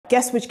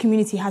Guess which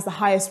community has the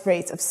highest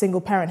rates of single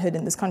parenthood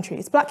in this country?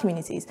 It's black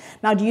communities.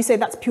 Now, do you say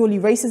that's purely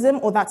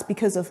racism, or that's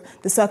because of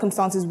the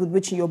circumstances with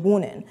which you're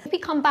born in? If we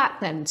come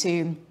back then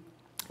to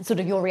sort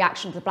of your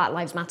reaction to the Black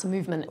Lives Matter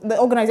movement. The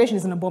organization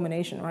is an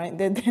abomination, right?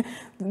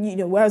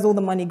 Where's all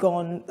the money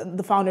gone?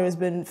 The founder has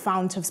been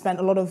found to have spent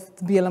a lot of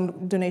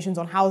BLM donations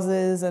on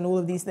houses and all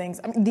of these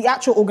things. I mean, the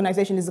actual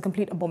organization is a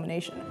complete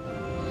abomination.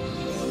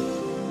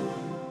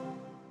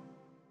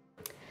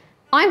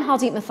 I'm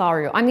Hardeep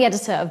Matharu. I'm the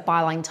editor of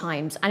Byline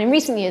Times, and in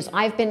recent years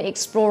I've been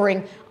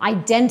exploring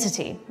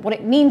identity, what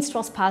it means to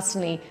us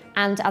personally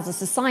and as a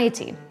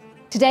society.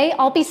 Today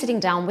I'll be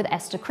sitting down with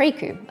Esther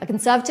Krakue, a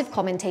conservative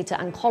commentator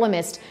and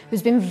columnist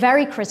who's been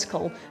very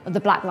critical of the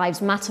Black Lives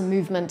Matter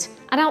movement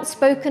and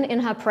outspoken in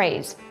her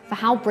praise for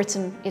how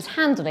Britain is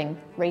handling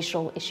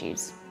racial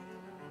issues.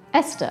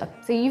 Esther,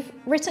 so you've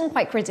written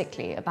quite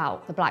critically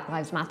about the Black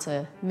Lives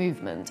Matter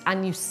movement,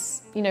 and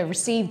you've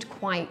received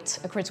quite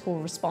a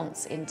critical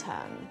response in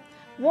turn.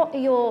 What are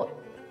your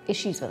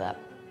issues with it?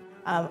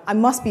 I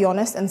must be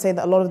honest and say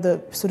that a lot of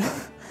the sort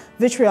of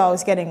vitriol I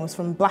was getting was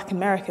from Black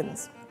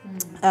Americans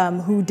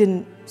who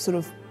didn't sort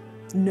of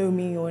know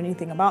me or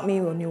anything about me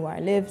or knew where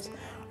I lived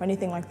or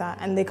anything like that.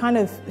 And they kind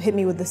of hit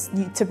me with this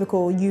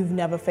typical, you've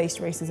never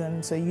faced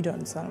racism, so you don't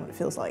understand what it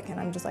feels like. And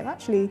I'm just like,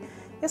 actually,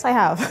 yes, I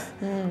have.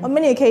 On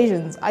many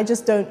occasions, I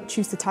just don't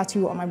choose to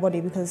tattoo it on my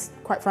body because,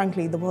 quite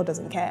frankly, the world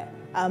doesn't care.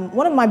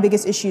 One of my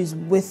biggest issues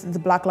with the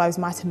Black Lives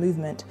Matter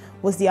movement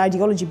was the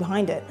ideology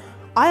behind it.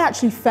 I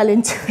actually fell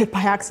into it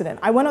by accident.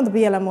 I went on the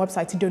BLM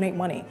website to donate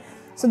money.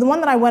 So the one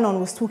that I went on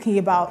was talking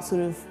about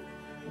sort of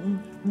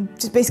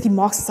just basically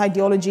Marxist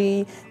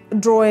ideology,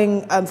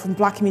 drawing from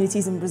black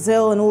communities in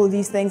Brazil and all of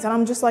these things. And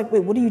I'm just like,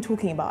 wait, what are you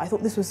talking about? I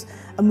thought this was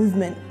a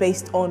movement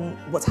based on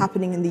what's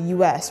happening in the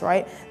US,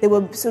 right? They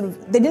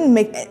didn't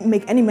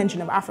make any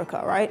mention of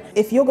Africa, right?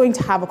 If you're going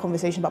to have a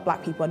conversation about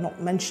black people and not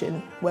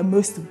mention where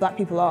most of black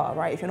people are,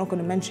 right? If you're not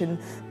going to mention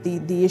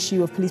the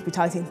issue of police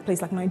brutality in a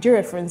place like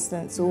Nigeria, for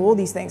instance, or all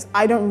these things,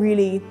 I don't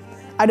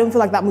feel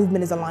like that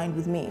movement is aligned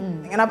with me.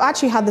 And I've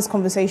actually had this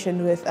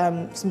conversation with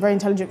some very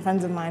intelligent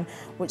friends of mine,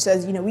 which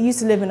says, we used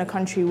to live in a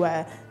country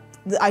where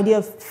the idea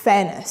of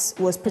fairness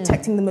was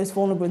protecting the most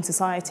vulnerable in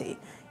society.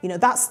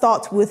 That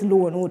starts with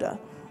law and order,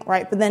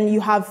 right? But then you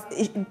have,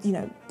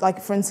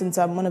 like for instance,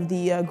 one of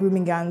the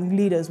grooming gang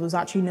leaders was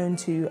actually known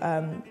to,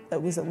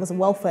 was a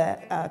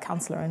welfare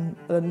counsellor in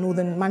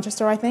northern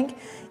Manchester, I think.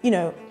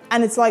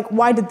 And it's like,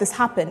 why did this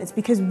happen? It's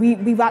because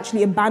we've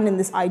actually abandoned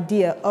this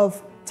idea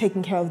of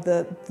taking care of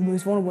the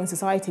most vulnerable in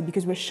society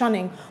because we're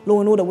shunning law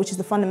and order, which is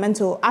the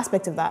fundamental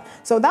aspect of that.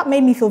 So that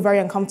made me feel very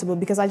uncomfortable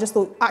because I just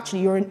thought,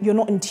 actually, you're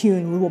not in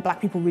tune with what black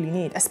people really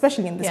need,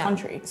 especially in this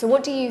country. So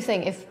what do you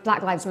think, if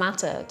Black Lives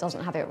Matter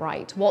doesn't have it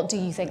right, what do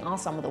you think are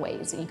some of the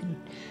ways that you can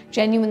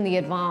genuinely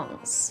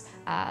advance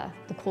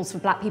the cause for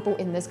black people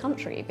in this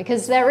country?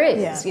 Because there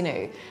is,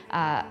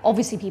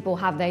 obviously people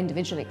have their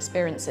individual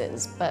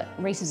experiences, but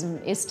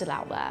racism is still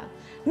out there.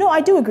 No,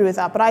 I do agree with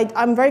that, but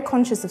I'm very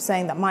conscious of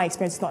saying that my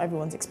experience is not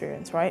everyone's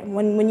experience, right?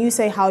 When you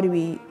say, how do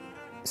we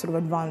sort of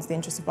advance the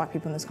interests of black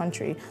people in this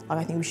country, like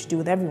I think we should do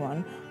with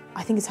everyone,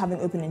 I think it's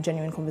having open and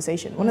genuine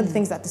conversation. One of the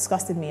things that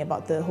disgusted me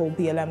about the whole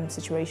BLM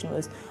situation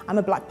was, I'm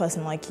a black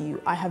person like you,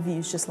 I have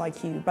views just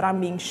like you, but I'm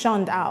being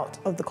shunned out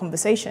of the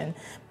conversation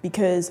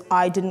because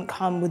I didn't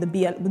come with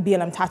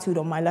BLM tattooed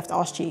on my left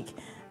arse cheek.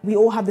 We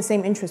all have the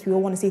same interests, we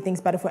all want to see things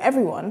better for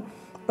everyone,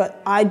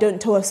 but I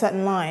don't toe a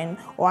certain line,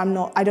 or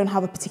I don't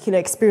have a particular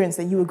experience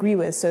that you agree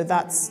with, so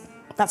that's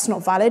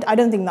not valid. I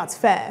don't think that's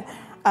fair.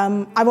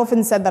 I've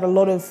often said that a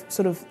lot of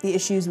sort of the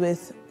issues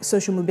with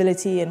social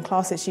mobility and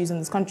class issues in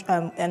this country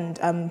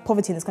and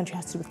poverty in this country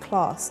has to do with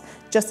class,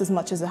 just as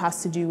much as it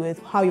has to do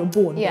with how you're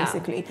born,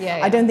 basically.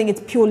 I don't think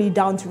it's purely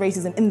down to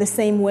racism in the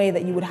same way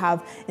that you would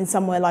have in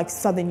somewhere like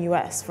southern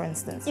US, for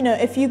instance.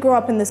 If you grow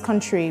up in this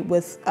country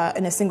with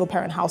in a single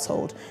parent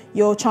household,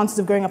 your chances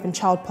of growing up in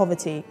child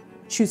poverty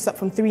shoots up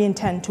from 3 in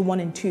 10 to 1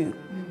 in 2.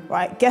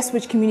 Right? Guess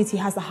which community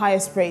has the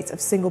highest rates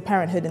of single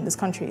parenthood in this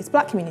country? It's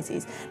black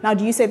communities. Now,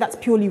 do you say that's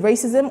purely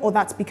racism, or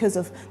that's because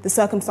of the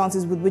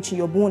circumstances with which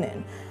you're born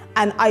in?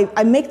 And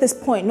I make this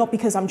point not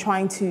because I'm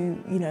trying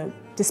to,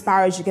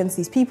 disparage against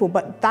these people,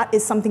 but that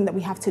is something that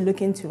we have to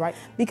look into, right?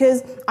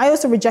 Because I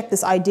also reject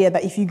this idea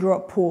that if you grow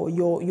up poor,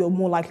 you're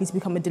more likely to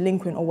become a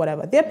delinquent or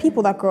whatever. There are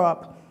people that grow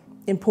up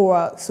in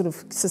poorer sort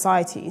of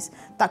societies,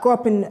 that grow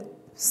up in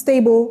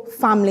stable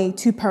family,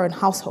 two-parent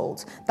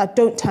households that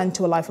don't turn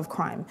to a life of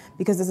crime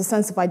because there's a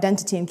sense of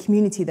identity and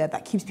community there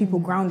that keeps people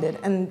grounded.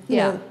 And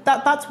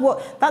that's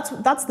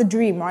the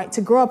dream, right?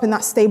 To grow up in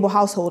that stable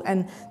household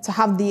and to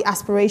have the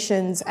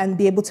aspirations and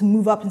be able to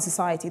move up in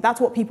society. That's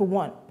what people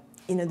want.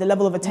 The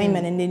level of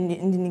attainment in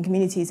Indian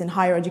communities in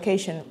higher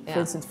education,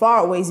 for instance, far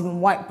outweighs even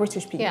white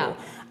British people.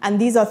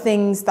 And these are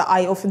things that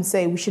I often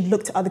say we should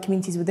look to other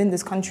communities within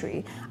this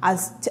country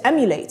as to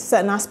emulate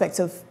certain aspects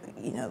of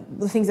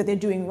the things that they're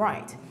doing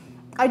right.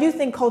 I do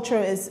think culture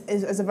is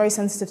a very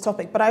sensitive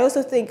topic, but I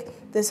also think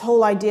this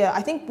whole idea,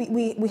 I think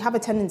we have a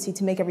tendency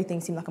to make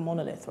everything seem like a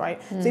monolith,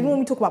 right? So even when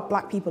we talk about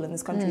black people in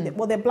this country,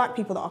 well, they're black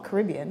people that are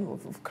Caribbean,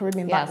 of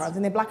Caribbean backgrounds,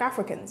 and they're black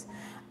Africans.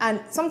 And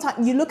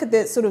sometimes you look at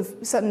the sort of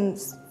certain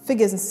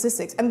figures and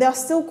statistics, and there are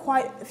still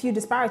quite a few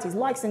disparities,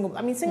 like single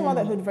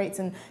motherhood rates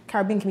in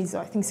Caribbean communities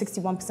are, I think,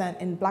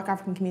 61%. In black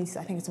African communities,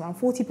 I think it's around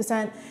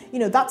 40%. You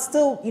know, that's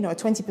still, you know, a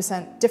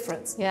 20%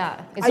 difference.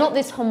 Yeah, it's not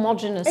this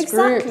homogenous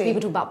group.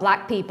 People talk about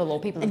black people or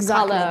people of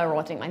color or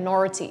I think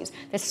minorities.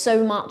 There's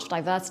so much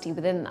diversity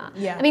within that.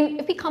 Yeah. I mean,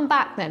 if we come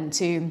back then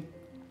to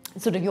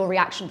sort of your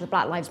reaction to the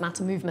Black Lives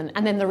Matter movement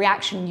and then the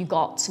reaction you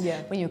got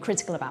when you were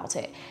critical about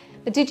it.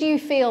 But did you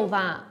feel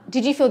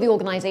the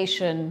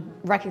organization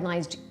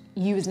recognized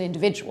you as an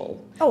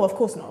individual? Oh, of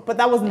course not. But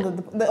that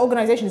wasn't the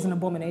organization is an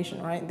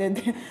abomination, right?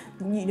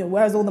 You know,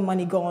 where's all the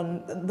money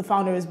gone? The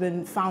founder has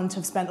been found to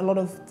have spent a lot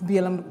of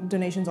BLM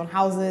donations on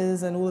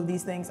houses and all of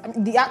these things. I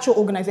mean, the actual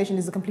organization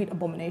is a complete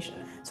abomination.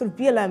 Sort of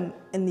BLM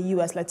in the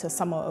US led to a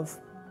summer of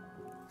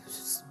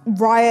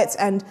riots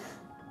and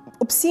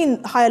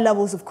obscene higher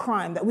levels of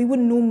crime that we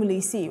wouldn't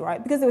normally see,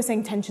 right? Because they were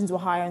saying tensions were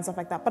higher and stuff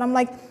like that. But I'm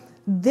like,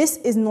 this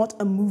is not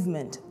a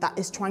movement that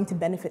is trying to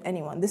benefit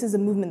anyone. This is a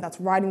movement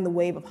that's riding the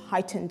wave of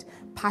heightened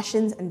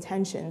passions and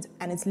tensions,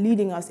 and it's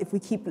leading us, if we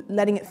keep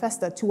letting it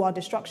fester, to our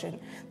destruction.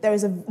 There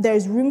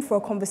is room for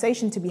a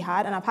conversation to be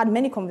had, and I've had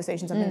many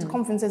conversations. I've been to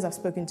conferences, I've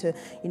spoken to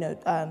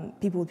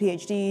people with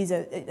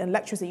PhDs and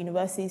lecturers at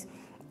universities,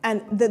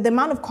 and the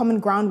amount of common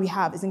ground we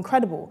have is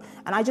incredible.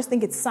 And I just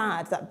think it's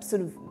sad that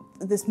sort of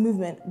this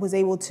movement was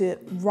able to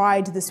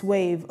ride this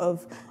wave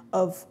of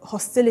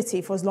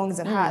hostility for as long as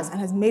it has, and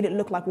has made it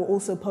look like we're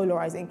also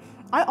polarizing.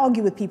 I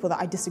argue with people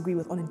that I disagree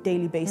with on a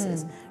daily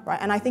basis, right?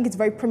 And I think it's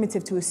very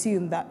primitive to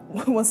assume that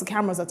once the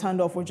cameras are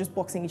turned off, we're just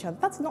boxing each other.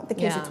 That's not the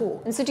case at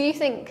all. And so do you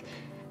think,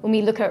 when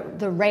we look at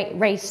the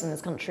race in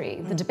this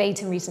country, the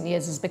debate in recent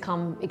years has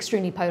become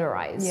extremely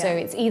polarized? So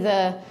it's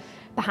either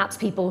perhaps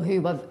people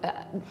who are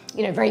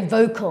very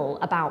vocal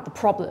about the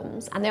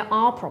problems, and there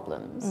are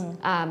problems,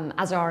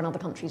 as there are in other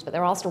countries, but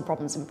there are still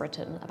problems in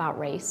Britain about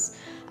race.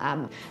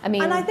 And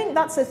I think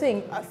that's the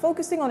thing,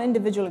 focusing on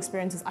individual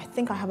experiences, I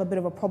think I have a bit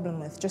of a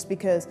problem with, just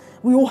because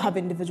we all have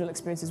individual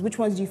experiences. Which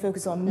ones do you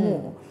focus on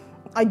more?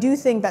 I do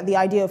think that the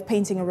idea of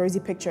painting a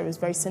rosy picture is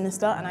very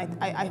sinister, and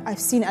I've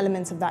seen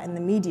elements of that in the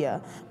media.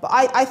 But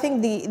I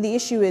think the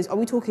issue is, are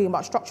we talking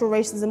about structural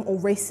racism or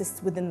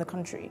racists within the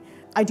country?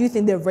 I do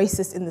think they're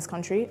racist in this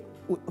country,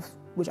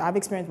 which I've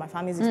experienced, my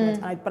family's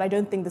experienced, but I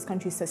don't think this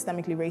country is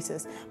systemically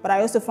racist. But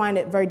I also find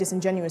it very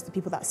disingenuous to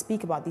people that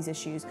speak about these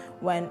issues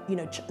when, you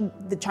know,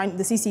 the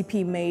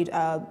CCP made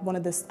one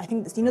of the, I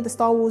think, you know, the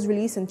Star Wars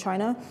release in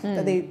China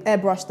that they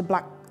airbrushed the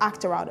black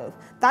actor out of.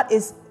 That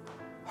is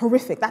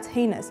horrific. That's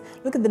heinous.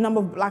 Look at the number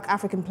of black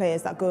African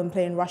players that go and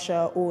play in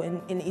Russia or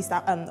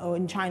or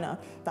in China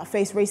that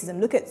face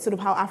racism. Look at sort of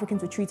how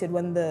Africans were treated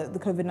when the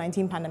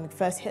COVID-19 pandemic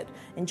first hit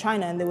in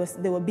China, and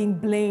they were being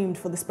blamed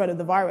for the spread of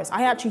the virus.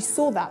 I actually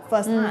saw that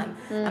firsthand,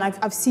 and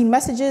I've seen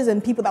messages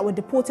and people that were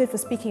deported for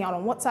speaking out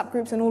on WhatsApp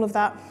groups and all of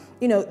that.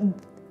 You know,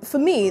 for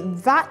me,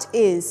 that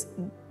is,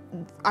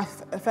 I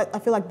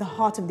feel like, the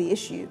heart of the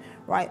issue,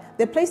 right?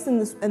 They're placed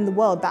in the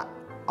world that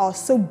are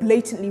so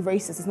blatantly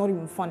racist. It's not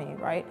even funny,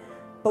 right?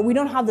 But we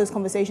don't have those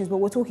conversations, but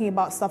we're talking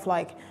about stuff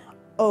like,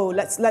 oh,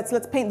 let's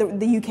paint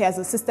the UK as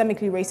a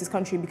systemically racist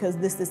country because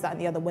this, that,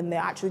 and the other, when there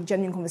are actually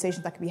genuine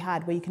conversations that can be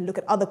had where you can look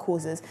at other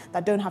causes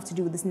that don't have to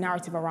do with this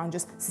narrative around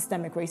just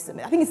systemic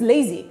racism. I think it's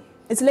lazy.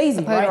 It's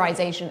lazy, the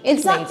polarization right?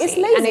 is lazy. It's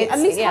lazy. At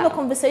least have a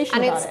conversation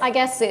about it. I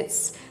guess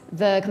it's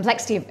the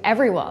complexity of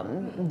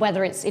everyone,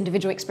 whether it's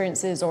individual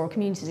experiences or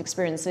communities'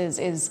 experiences,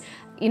 is,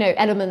 you know,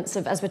 elements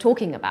of, as we're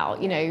talking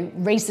about, you know,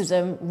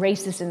 racism,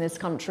 racist in this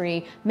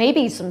country,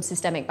 maybe some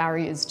systemic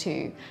barriers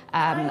too,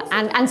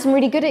 and some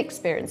really good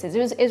experiences.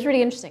 It was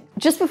really interesting.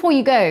 Just before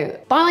you go,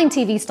 Byline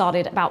TV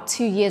started about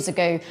 2 years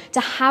ago to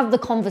have the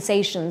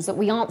conversations that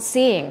we aren't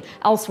seeing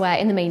elsewhere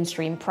in the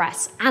mainstream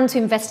press, and to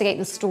investigate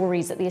the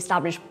stories that the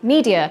established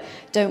media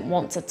don't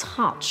want to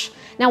touch.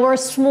 Now, we're a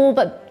small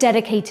but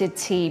dedicated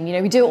team. You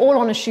know, we do it all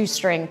on a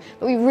shoestring,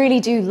 but we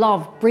really do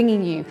love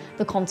bringing you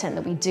the content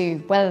that we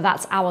do, whether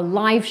that's our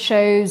live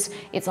shows,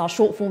 it's our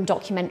short form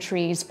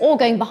documentaries, or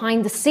going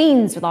behind the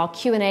scenes with our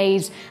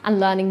Q&As and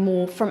learning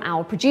more from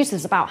our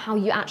producers about how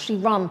you actually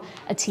run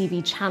a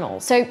TV channel.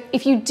 So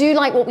if you do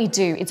like what we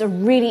do, it's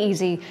really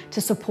easy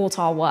to support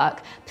our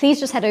work. Please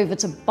just head over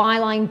to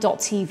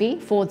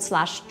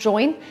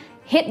byline.tv/join.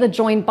 Hit the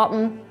join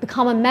button,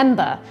 become a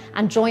member,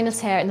 and join us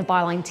here in the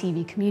Byline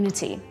TV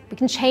community. We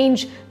can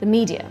change the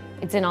media.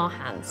 It's in our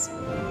hands.